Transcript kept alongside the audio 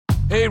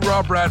Hey,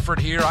 Rob Bradford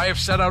here. I have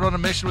set out on a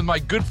mission with my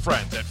good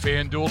friends at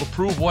FanDuel to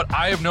prove what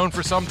I have known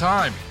for some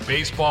time.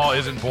 Baseball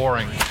isn't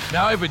boring.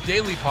 Now I have a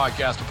daily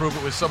podcast to prove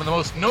it with some of the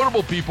most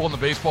notable people in the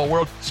baseball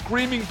world,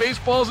 screaming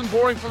baseball isn't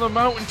boring from the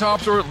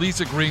mountaintops, or at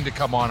least agreeing to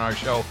come on our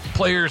show.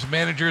 Players,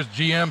 managers,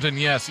 GMs, and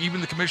yes, even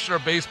the commissioner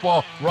of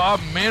baseball, Rob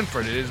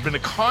Manfred. It has been a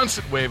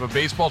constant wave of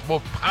baseball's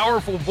most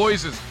powerful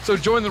voices. So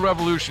join the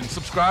revolution.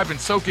 Subscribe and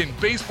soak in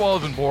Baseball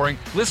Isn't Boring.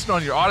 Listen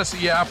on your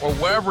Odyssey app or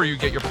wherever you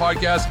get your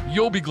podcasts.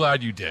 You'll be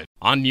glad you did.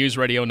 On News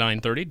Radio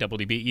 930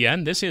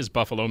 WBEN, this is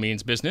Buffalo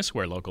Means Business,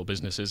 where local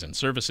businesses and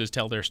services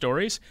tell their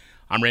stories.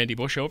 I'm Randy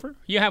Bushover.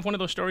 You have one of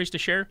those stories to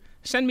share?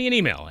 Send me an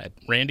email at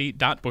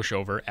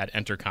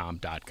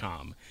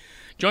randy.bushover@entercom.com.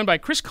 Joined by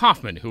Chris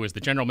Kaufman, who is the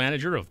general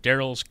manager of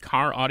Daryl's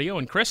Car Audio.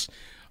 And Chris,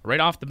 right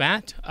off the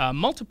bat,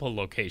 multiple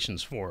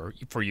locations for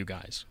you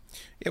guys.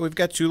 Yeah, we've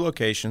got 2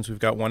 locations. We've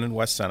got one in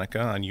West Seneca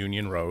on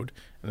Union Road,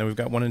 and then we've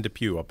got one in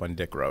Depew up on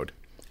Dick Road.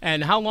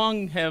 And how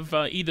long have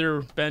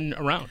either been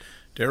around?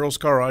 Daryl's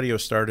Car Audio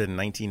started in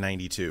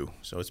 1992,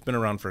 so it's been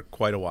around for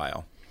quite a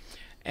while.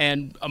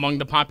 And among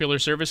the popular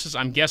services,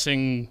 I'm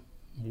guessing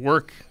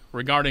work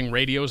regarding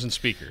radios and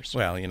speakers.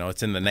 Well, you know,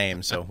 it's in the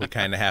name, so we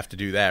kind of have to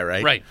do that,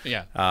 right? Right,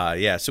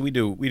 yeah. So we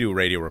do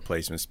radio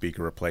replacements,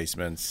 speaker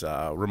replacements.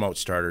 Remote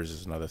starters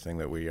is another thing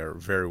that we are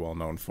very well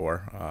known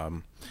for.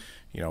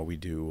 We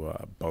do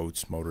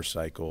boats,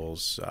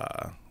 motorcycles,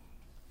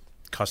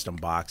 custom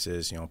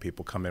boxes. You know,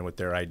 people come in with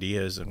their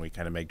ideas, and we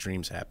kind of make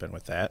dreams happen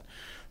with that.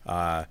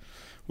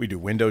 We do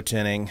window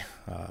tinting,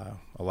 a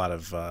lot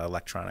of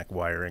electronic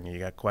wiring. You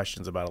got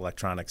questions about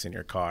electronics in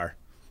your car,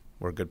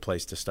 we're a good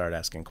place to start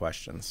asking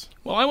questions.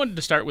 Well, I wanted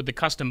to start with the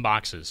custom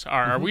boxes.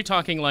 Are we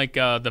talking like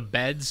the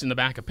beds in the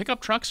back of pickup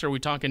trucks, or are we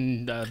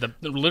talking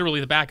literally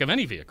the back of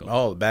any vehicle?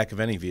 Oh, the back of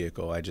any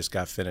vehicle. I just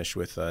got finished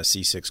with a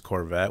C6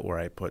 Corvette where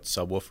I put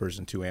subwoofers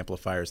and 2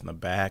 amplifiers in the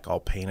back,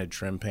 all painted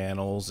trim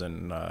panels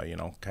and,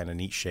 kind of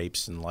neat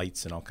shapes and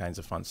lights and all kinds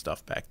of fun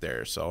stuff back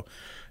there. So,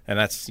 and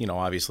that's,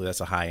 obviously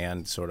that's a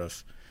high-end sort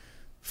of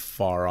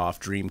far-off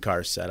dream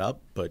car setup,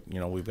 but,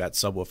 we've got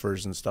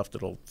subwoofers and stuff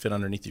that'll fit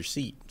underneath your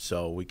seat,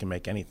 so we can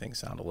make anything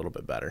sound a little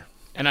bit better.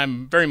 And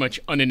I'm very much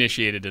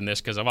uninitiated in this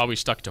because I've always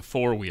stuck to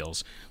 4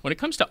 wheels. When it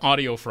comes to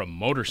audio for a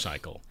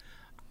motorcycle,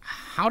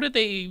 how do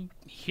they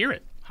hear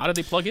it? How do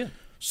they plug in?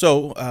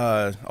 So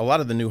a lot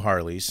of the new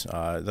Harleys,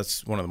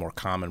 that's one of the more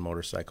common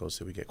motorcycles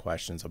that we get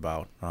questions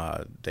about.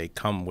 They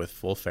come with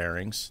full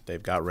fairings.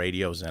 They've got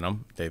radios in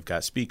them. They've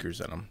got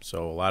speakers in them.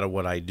 So a lot of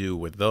what I do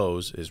with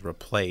those is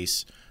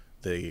replace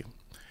the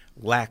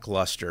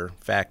lackluster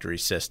factory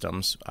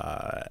systems.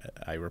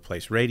 I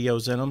replace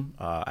radios in them.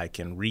 I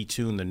can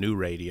retune the new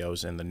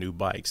radios in the new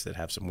bikes that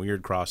have some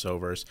weird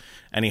crossovers.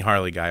 Any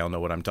Harley guy will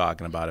know what I'm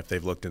talking about if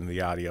they've looked into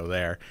the audio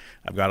there.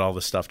 I've got all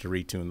the stuff to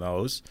retune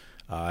those.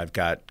 I've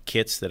got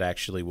kits that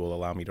actually will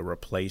allow me to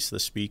replace the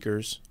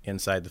speakers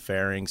inside the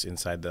fairings,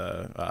 inside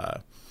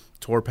the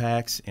tour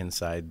packs,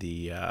 inside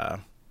the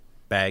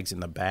bags in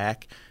the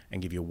back,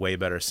 and give you way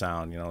better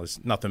sound.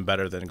 There's nothing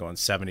better than going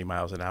 70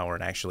 miles an hour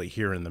and actually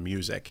hearing the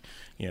music,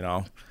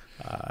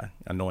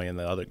 Annoying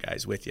the other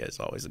guys with you is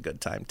always a good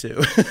time,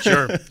 too.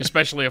 Sure,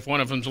 especially if one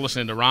of them's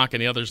listening to rock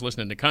and the other's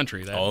listening to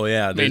country.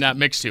 That may not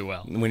mix too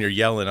well. When you're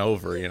yelling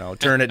over,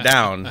 turn it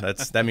down.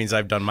 That means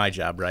I've done my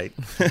job right.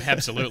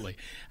 Absolutely.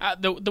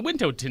 The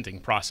window tinting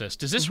process,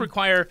 does this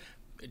require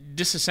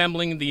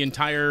disassembling the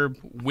entire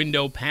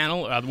window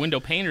panel, the window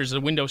pane, or does the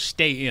window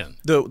stay in?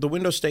 The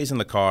window stays in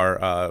the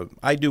car.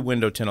 I do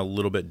window tint a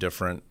little bit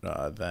different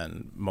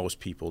than most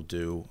people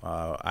do.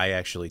 I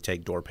actually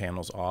take door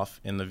panels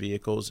off in the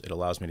vehicles. It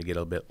allows me to get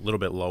a little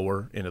bit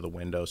lower into the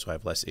window, so I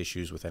have less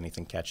issues with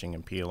anything catching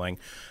and peeling.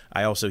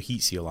 I also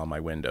heat seal on my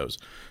windows.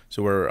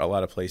 So where a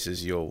lot of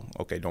places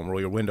don't roll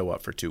your window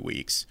up for 2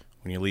 weeks.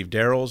 When you leave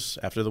Daryl's,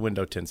 after the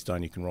window tint's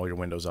done, you can roll your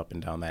windows up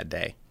and down that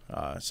day.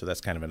 So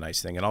that's kind of a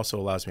nice thing. It also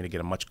allows me to get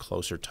a much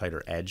closer,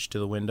 tighter edge to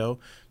the window.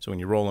 So when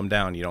you roll them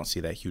down, you don't see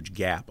that huge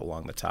gap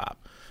along the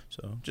top.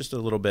 So just a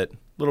little bit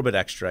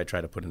extra I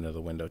try to put into the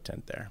window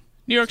tint there.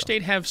 New York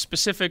State have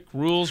specific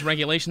rules,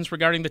 regulations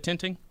regarding the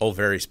tinting? Oh,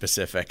 very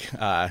specific.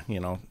 I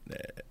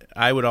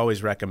would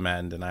always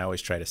recommend, and I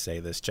always try to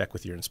say this, check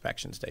with your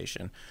inspection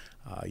station.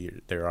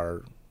 There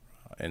are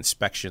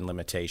inspection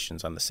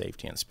limitations on the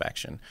safety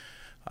inspection.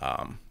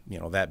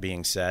 That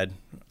being said,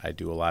 I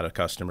do a lot of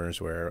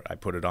customers where I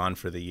put it on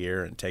for the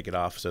year and take it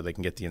off so they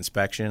can get the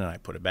inspection, and I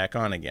put it back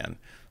on again.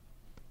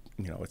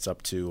 It's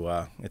up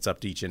to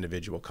each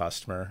individual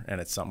customer, and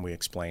it's something we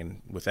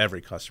explain with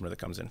every customer that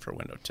comes in for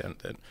window tint,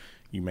 that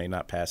you may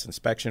not pass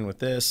inspection with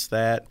this,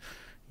 that.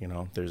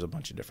 There's a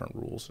bunch of different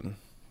rules, and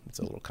it's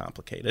a little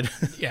complicated.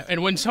 Yeah,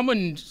 and when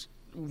someone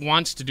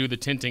wants to do the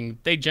tinting,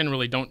 they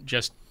generally don't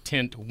just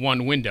tint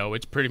one window.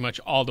 It's pretty much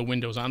all the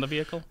windows on the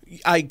vehicle?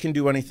 I can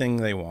do anything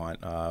they want.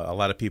 A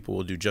lot of people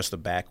will do just the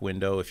back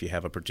window. If you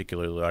have a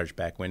particularly large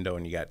back window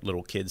and you got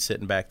little kids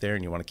sitting back there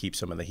and you want to keep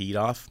some of the heat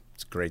off,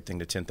 it's a great thing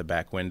to tint the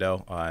back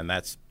window, and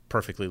that's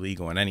perfectly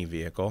legal in any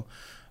vehicle.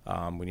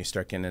 When you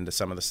start getting into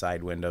some of the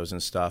side windows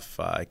and stuff,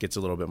 it gets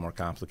a little bit more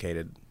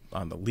complicated.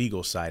 the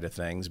legal side of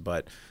things.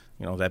 But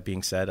that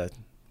being said,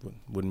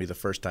 wouldn't be the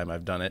first time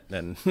I've done it,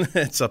 and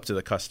it's up to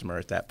the customer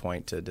at that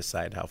point to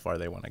decide how far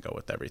they want to go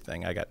with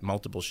everything. I got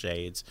multiple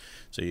shades,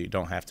 so you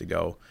don't have to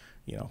go,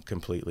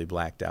 completely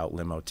blacked out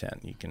limo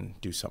tint. You can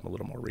do something a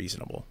little more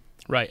reasonable.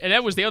 Right, and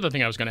that was the other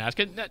thing I was going to ask,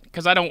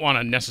 because I don't want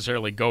to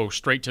necessarily go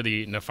straight to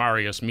the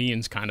nefarious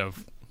means kind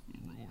of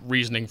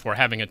reasoning for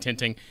having a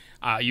tinting.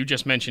 You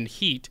just mentioned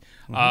heat,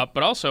 but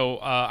also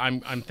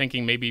I'm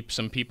thinking maybe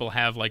some people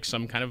have like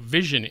some kind of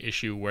vision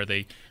issue where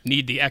they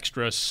need the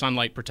extra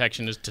sunlight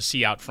protection to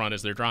see out front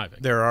as they're driving.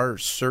 There are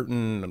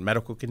certain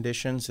medical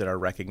conditions that are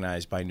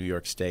recognized by New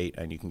York State,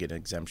 and you can get an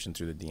exemption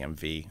through the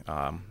DMV.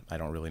 I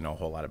don't really know a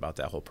whole lot about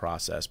that whole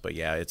process, but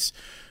yeah,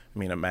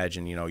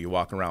 imagine, you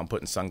walk around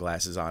putting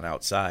sunglasses on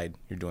outside,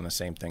 you're doing the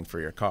same thing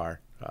for your car.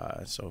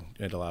 So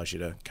it allows you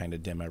to kind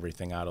of dim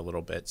everything out a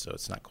little bit so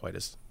it's not quite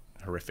as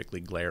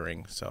horrifically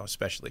glaring, so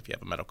especially if you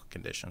have a medical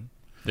condition.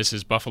 This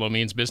is Buffalo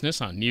Means Business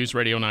on News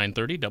Radio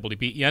 930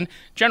 WBEN.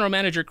 General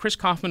Manager Chris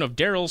Kaufman of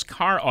Darrell's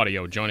Car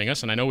Audio joining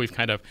us, and I know we've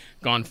kind of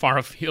gone far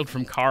afield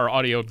from car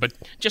audio, but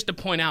just to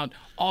point out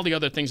all the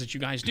other things that you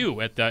guys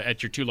do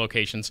at your two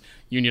locations,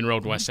 Union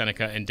Road, West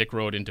Seneca, and Dick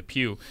Road in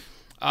Depew.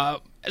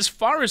 As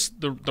far as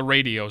the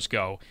radios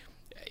go,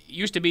 it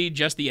used to be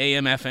just the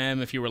AM,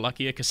 FM, if you were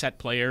lucky, a cassette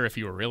player, if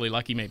you were really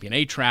lucky, maybe an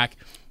 8-track.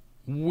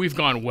 We've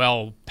gone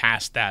well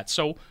past that.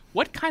 So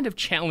what kind of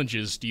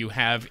challenges do you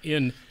have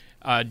in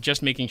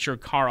just making sure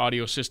car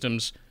audio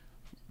systems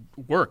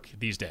work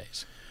these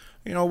days?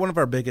 One of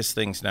our biggest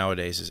things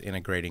nowadays is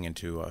integrating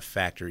into a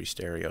factory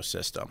stereo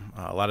system.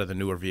 A lot of the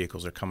newer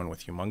vehicles are coming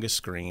with humongous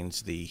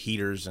screens. The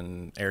heaters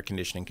and air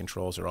conditioning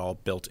controls are all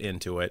built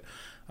into it.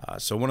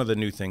 So one of the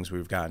new things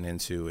we've gotten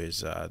into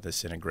is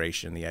this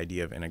integration, the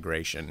idea of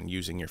integration,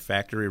 using your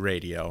factory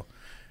radio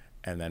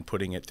and then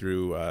putting it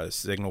through a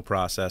signal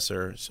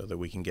processor so that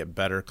we can get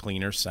better,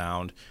 cleaner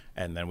sound,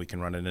 and then we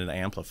can run it into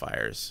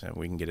amplifiers, and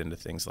we can get into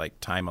things like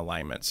time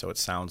alignment, so it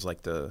sounds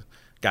like the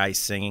guy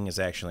singing is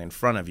actually in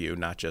front of you,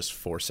 not just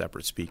 4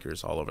 separate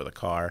speakers all over the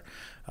car.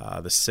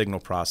 The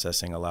signal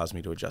processing allows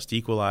me to adjust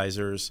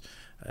equalizers,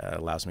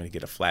 allows me to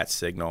get a flat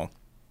signal.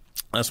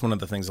 That's one of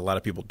the things a lot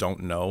of people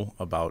don't know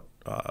about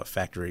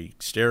factory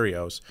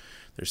stereos.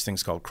 There's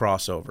things called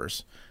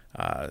crossovers.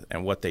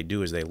 And what they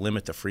do is they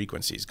limit the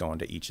frequencies going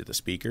to each of the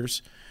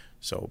speakers.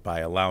 So by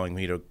allowing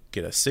me to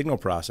get a signal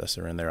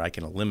processor in there, I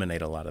can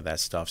eliminate a lot of that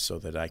stuff so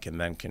that I can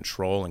then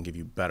control and give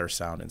you better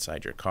sound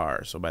inside your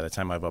car. So by the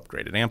time I've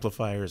upgraded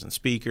amplifiers and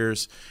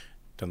speakers,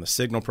 done the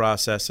signal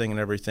processing and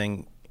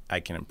everything, I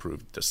can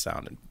improve the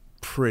sound in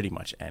pretty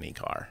much any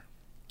car.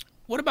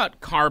 What about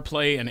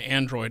CarPlay and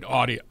Android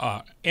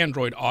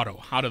Auto?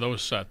 How do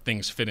those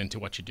things fit into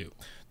what you do?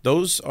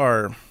 Those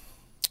are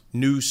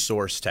new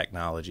source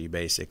technology,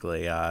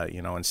 basically.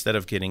 Instead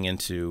of getting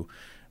into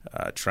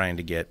trying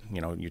to get,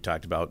 you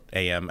talked about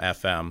AM,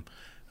 FM,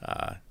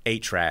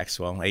 8 tracks.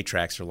 Well, 8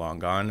 tracks are long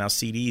gone. Now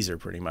CDs are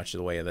pretty much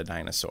the way of the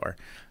dinosaur.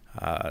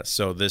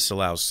 So this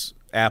allows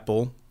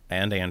Apple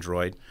and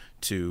Android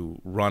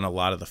to run a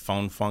lot of the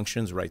phone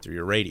functions right through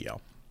your radio.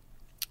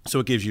 So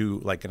it gives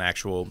you like an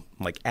actual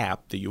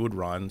app that you would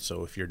run.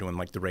 So if you're doing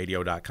like the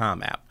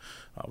radio.com app,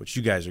 which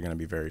you guys are going to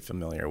be very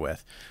familiar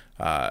with,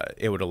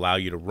 it would allow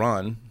you to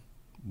run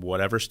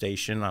whatever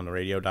station on the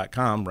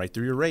radio.com right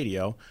through your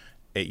radio.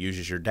 It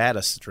uses your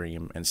data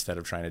stream instead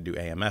of trying to do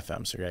AM,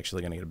 FM. So you're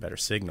actually going to get a better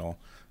signal,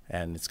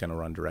 and it's going to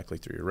run directly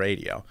through your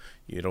radio.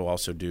 It'll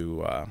also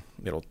do,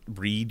 it'll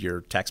read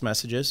your text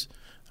messages.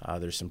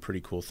 There's some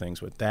pretty cool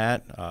things with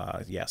that.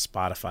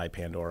 Spotify,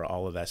 Pandora,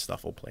 all of that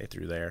stuff will play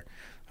through there.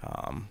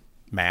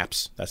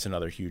 Maps, that's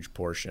another huge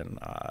portion.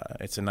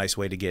 It's a nice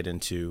way to get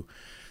into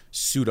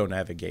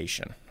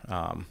pseudo-navigation.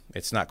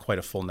 It's not quite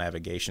a full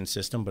navigation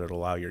system, but it'll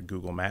allow your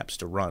Google Maps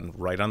to run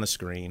right on the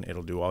screen.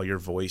 It'll do all your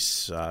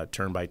voice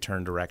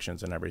turn-by-turn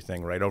directions and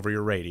everything right over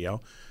your radio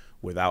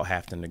without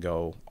having to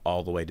go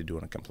all the way to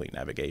doing a complete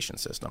navigation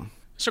system.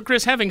 So,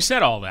 Chris, having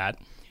said all that,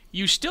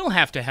 you still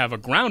have to have a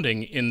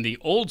grounding in the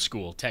old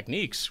school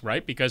techniques,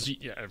 right? Because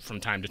from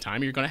time to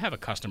time, you're going to have a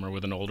customer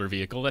with an older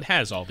vehicle that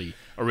has all the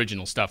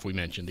original stuff we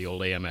mentioned, the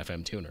old AM,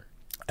 FM tuner.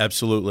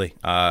 Absolutely.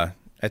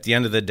 At the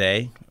end of the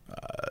day,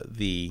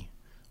 the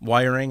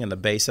wiring and the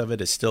base of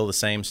it is still the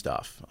same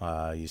stuff.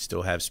 You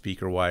still have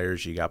speaker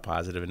wires. You got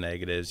positive and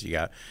negatives. You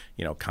got,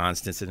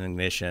 constants and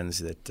ignitions.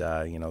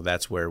 That,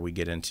 that's where we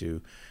get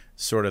into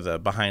sort of the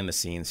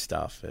behind-the-scenes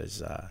stuff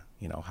is,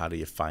 how do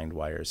you find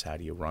wires? How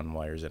do you run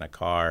wires in a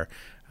car?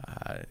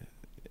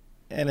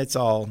 And it's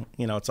all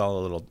a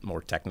little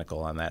more technical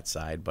on that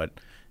side, but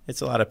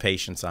it's a lot of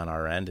patience on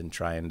our end and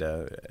trying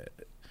to,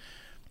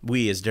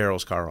 we as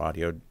Darrell's Car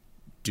Audio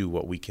do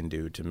what we can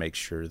do to make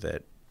sure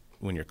that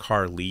when your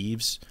car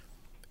leaves,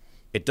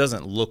 it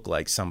doesn't look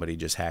like somebody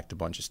just hacked a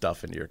bunch of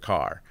stuff into your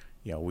car.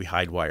 We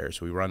hide wires.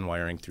 We run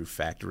wiring through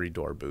factory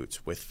door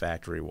boots with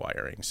factory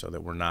wiring so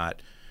that we're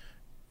not,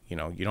 you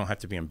don't have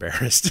to be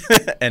embarrassed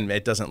and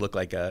it doesn't look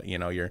like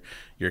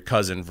your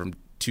cousin from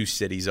 2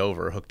 cities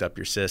over hooked up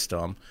your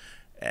system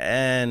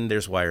and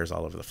there's wires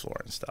all over the floor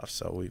and stuff.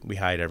 So we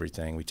hide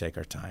everything. We take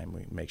our time.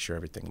 We make sure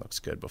everything looks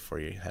good before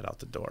you head out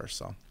the door.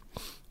 So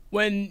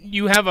when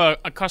you have a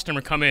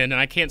customer come in, and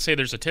I can't say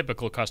there's a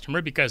typical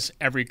customer because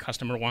every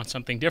customer wants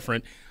something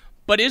different,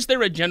 but is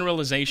there a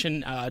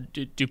generalization?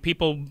 Do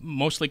people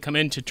mostly come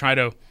in to try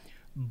to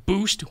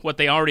boost what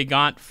they already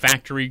got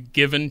factory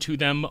given to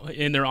them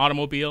in their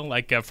automobile,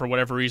 like for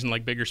whatever reason,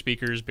 like bigger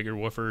speakers, bigger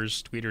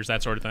woofers, tweeters,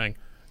 that sort of thing?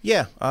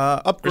 Yeah,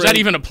 upgrade. Or does that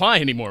even apply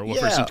anymore,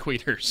 woofers and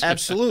tweeters?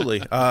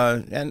 Absolutely.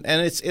 And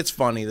it's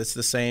funny. That's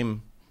the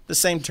same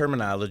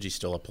terminology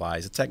still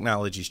applies. The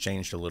technology's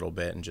changed a little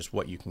bit, and just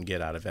what you can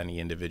get out of any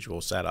individual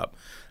setup.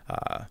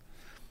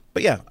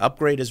 But yeah,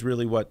 upgrade is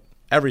really what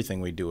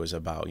everything we do is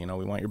about. We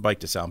want your bike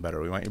to sound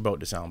better. We want your boat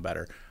to sound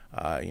better.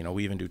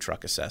 We even do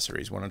truck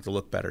accessories. We want it to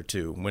look better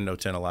too. Window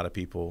tint, a lot of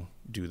people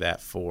do that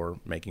for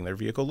making their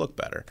vehicle look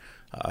better.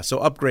 So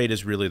upgrade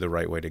is really the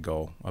right way to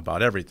go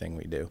about everything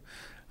we do.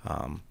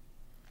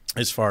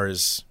 As far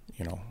as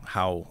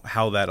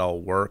how that all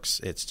works,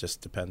 it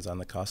just depends on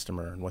the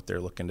customer and what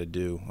they're looking to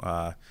do.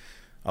 A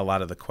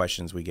lot of the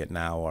questions we get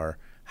now are,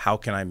 how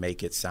can I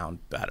make it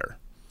sound better?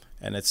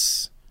 And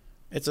it's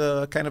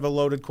a kind of a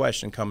loaded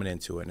question coming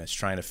into it, and it's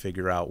trying to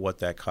figure out what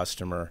that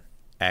customer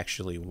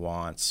actually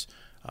wants.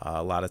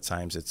 A lot of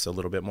times it's a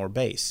little bit more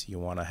bass. You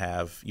want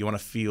to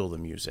feel the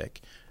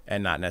music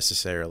and not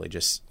necessarily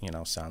just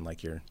sound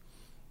like your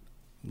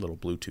little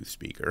Bluetooth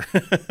speaker.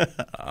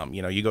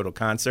 You go to a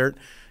concert,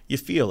 you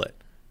feel it.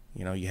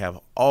 You have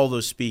all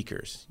those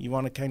speakers. You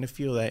want to kind of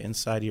feel that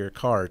inside of your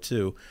car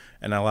too.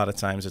 And a lot of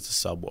times it's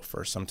a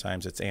subwoofer.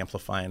 Sometimes it's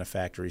amplifying a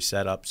factory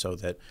setup so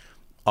that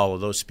all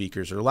of those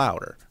speakers are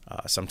louder.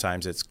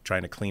 Sometimes it's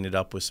trying to clean it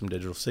up with some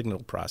digital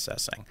signal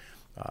processing.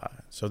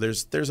 So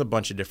there's a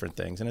bunch of different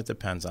things, and it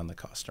depends on the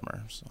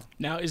customer. So.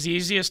 Now, is the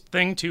easiest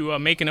thing to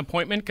make an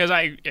appointment? Because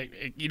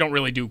you don't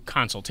really do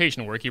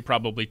consultation work. You're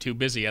probably too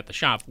busy at the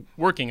shop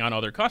working on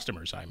other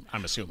customers,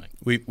 I'm assuming.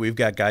 We've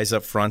got guys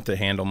up front that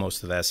handle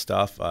most of that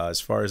stuff. As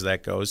far as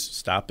that goes,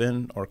 stop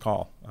in or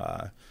call.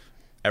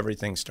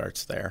 Everything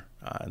starts there,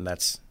 and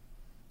that's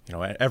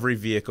every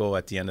vehicle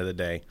at the end of the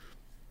day.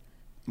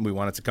 We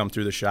want it to come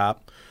through the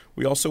shop.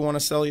 We also want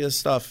to sell you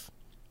stuff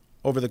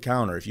over the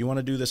counter. If you want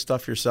to do this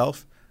stuff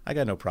yourself, I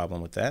got no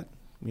problem with that.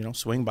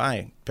 Swing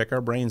by, pick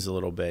our brains a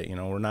little bit.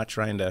 We're not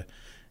trying to,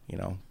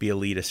 be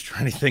elitist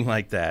or anything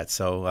like that.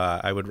 So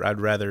I'd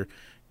rather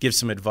give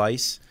some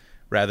advice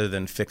rather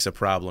than fix a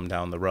problem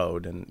down the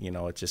road, and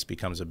it just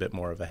becomes a bit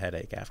more of a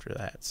headache after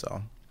that.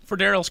 So for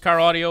Daryl's Car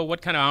Audio,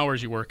 what kind of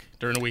hours you work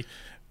during the week?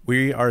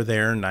 We are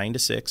there 9 to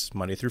 6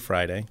 Monday through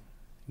Friday,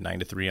 9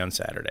 to 3 on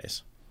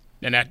Saturdays.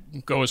 And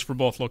that goes for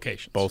both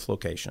locations? Both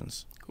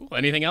locations. Cool.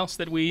 Anything else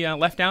that we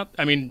left out?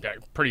 I mean,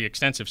 pretty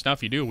extensive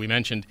stuff you do. We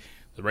mentioned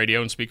the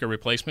radio and speaker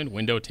replacement,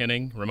 window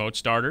tinting, remote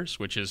starters,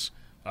 which is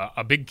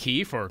a big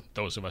key for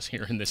those of us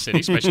here in this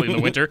city, especially in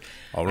the winter.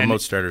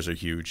 Remote starters are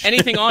huge.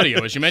 Anything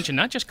audio, as you mentioned,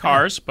 not just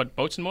cars, but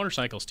boats and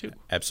motorcycles too.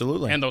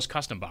 Absolutely. And those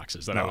custom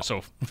boxes that I was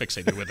so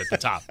fixated with at the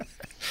top.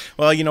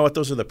 Well, you know what?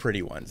 Those are the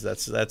pretty ones.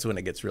 That's when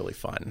it gets really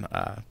fun.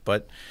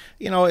 But,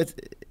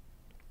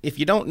 if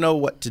you don't know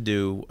what to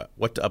do,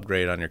 what to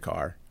upgrade on your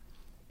car,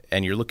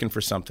 and you're looking for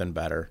something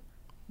better,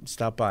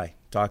 stop by,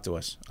 talk to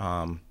us.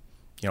 A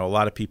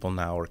lot of people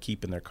now are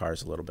keeping their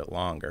cars a little bit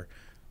longer.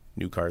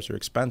 New cars are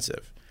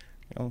expensive.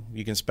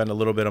 You can spend a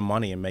little bit of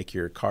money and make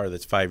your car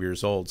that's 5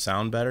 years old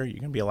sound better.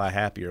 You're going to be a lot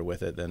happier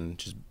with it than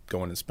just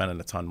going and spending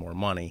a ton more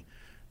money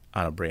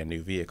on a brand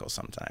new vehicle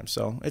sometimes.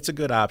 So it's a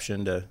good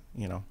option to,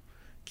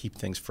 keep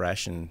things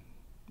fresh and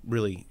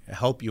really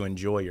help you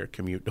enjoy your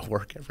commute to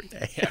work every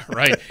day. Yeah,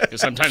 right. Because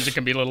sometimes it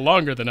can be a little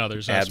longer than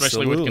others,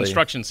 especially with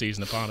construction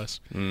season upon us.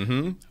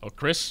 Mm-hmm. Well,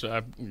 Chris,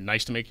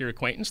 nice to make your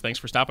acquaintance. Thanks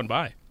for stopping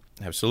by.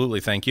 Absolutely.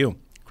 Thank you.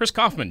 Chris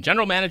Kaufman,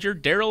 General Manager,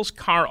 Daryl's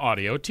Car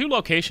Audio. 2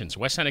 locations,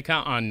 West Seneca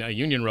on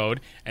Union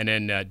Road and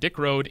then Dick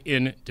Road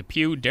in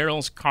Depew.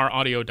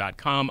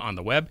 DarylsCarAudio.com on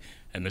the web.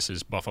 And this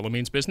is Buffalo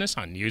Means Business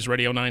on News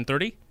Radio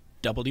 930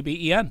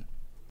 WBEN.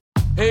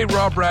 Hey,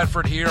 Rob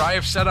Bradford here. I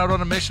have set out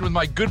on a mission with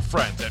my good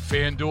friends at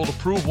FanDuel to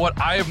prove what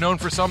I have known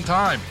for some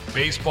time.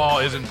 Baseball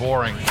isn't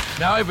boring.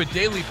 Now I have a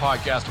daily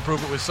podcast to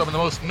prove it with some of the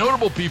most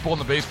notable people in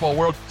the baseball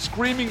world,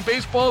 screaming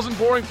baseball isn't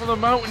boring from the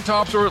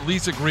mountaintops, or at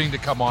least agreeing to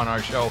come on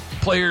our show.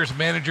 Players,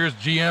 managers,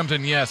 GMs,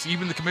 and yes,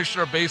 even the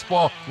Commissioner of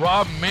Baseball,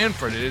 Rob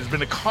Manfred. It has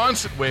been a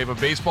constant wave of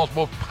baseball's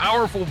most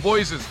powerful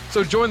voices.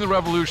 So join the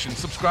revolution.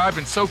 Subscribe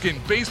and soak in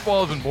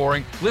Baseball Isn't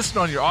Boring. Listen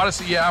on your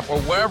Odyssey app or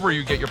wherever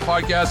you get your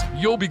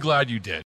podcasts. You'll be glad you did.